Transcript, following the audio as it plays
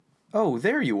Oh,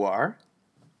 there you are.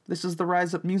 This is the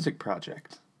Rise Up Music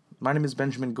Project. My name is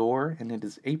Benjamin Gore, and it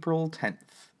is April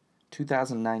 10th,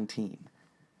 2019.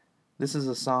 This is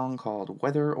a song called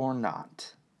Whether or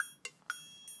Not.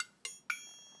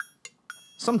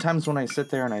 Sometimes when I sit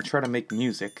there and I try to make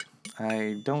music,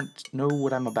 I don't know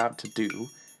what I'm about to do,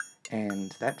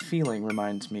 and that feeling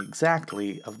reminds me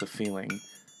exactly of the feeling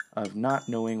of not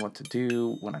knowing what to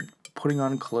do when I'm putting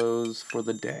on clothes for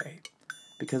the day.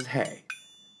 Because hey,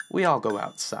 we all go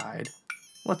outside.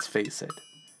 Let's face it.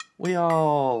 We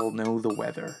all know the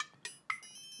weather.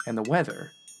 And the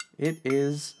weather, it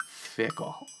is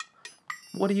fickle.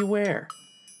 What do you wear?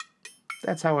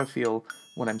 That's how I feel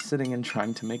when I'm sitting and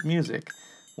trying to make music,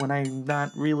 when I'm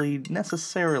not really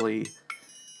necessarily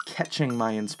catching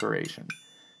my inspiration.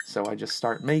 So I just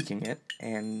start making it,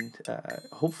 and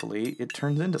hopefully it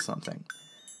turns into something.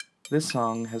 This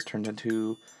song has turned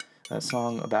into a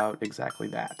song about exactly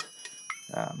that.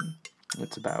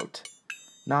 It's about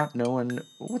not knowing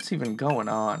what's even going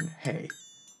on. Hey,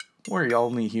 we're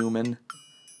only human.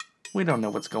 We don't know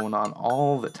what's going on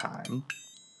all the time.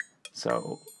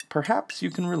 So perhaps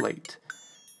you can relate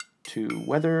to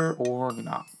whether or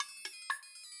not.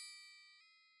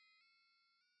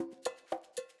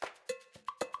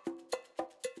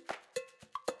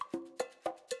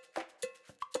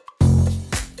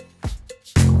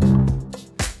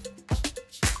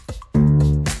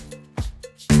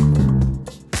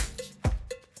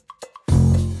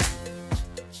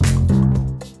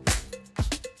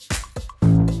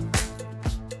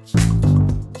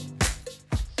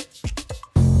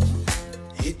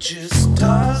 It just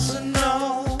doesn't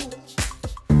know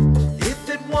if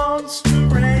it wants to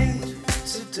rain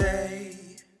today.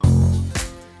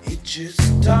 It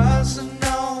just doesn't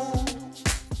know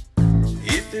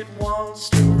if it wants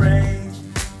to rain.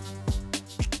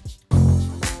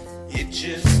 It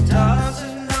just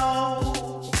doesn't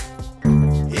know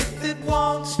if it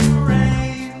wants to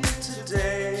rain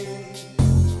today.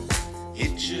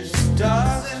 It just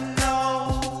doesn't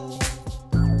know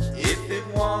if it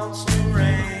wants to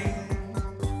rain.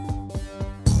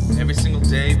 Every single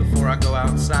day before I go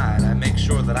outside, I make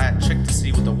sure that I check to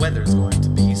see what the weather's going to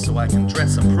be so I can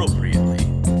dress appropriately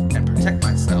and protect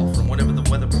myself from whatever the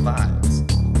weather provides.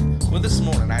 Well, this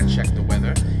morning I checked the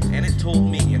weather, and it told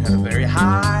me it had a very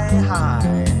high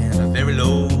and a very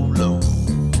low,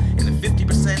 and a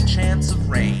 50% chance of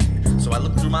rain. So I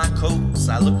looked through my coats,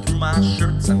 I looked through my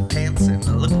shirts and pants, and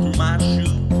I looked through my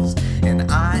shoes, and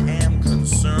I am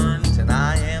concerned and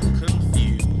I am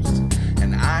confused,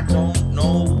 and I don't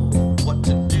know what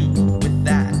to do with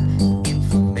that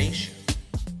information.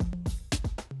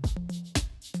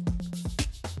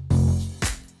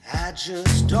 I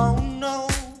just don't know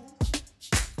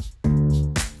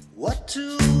what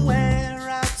to wear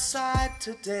outside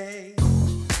today.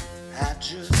 I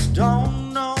just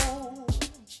don't know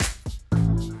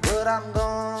what I'm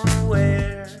gonna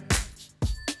wear.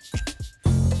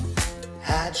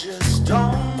 I just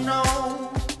don't know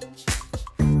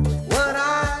what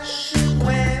I should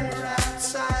wear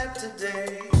outside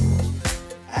today.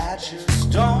 I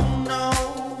just don't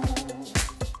know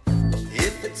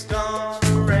if it's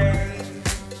gonna rain.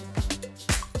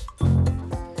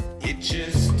 It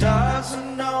just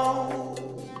doesn't know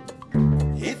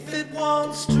if it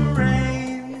wants to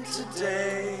rain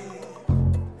today.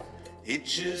 It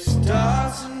just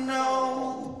doesn't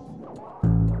know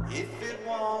if it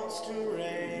wants to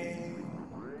rain.